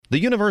The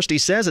university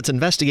says it's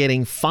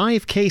investigating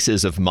 5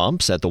 cases of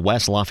mumps at the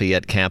West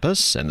Lafayette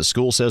campus, and the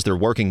school says they're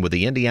working with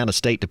the Indiana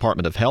State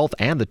Department of Health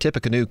and the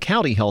Tippecanoe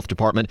County Health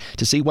Department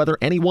to see whether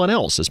anyone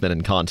else has been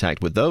in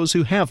contact with those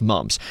who have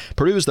mumps.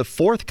 Purdue is the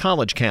 4th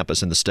college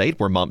campus in the state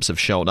where mumps have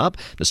shown up.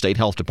 The state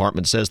health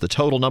department says the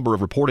total number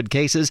of reported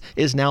cases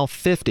is now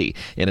 50.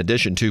 In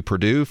addition to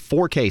Purdue,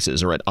 4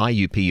 cases are at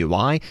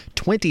IUPUI,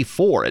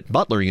 24 at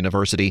Butler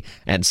University,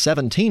 and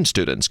 17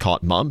 students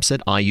caught mumps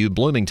at IU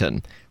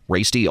Bloomington.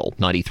 Ray Steele,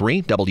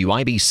 93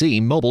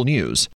 WIBC Mobile News.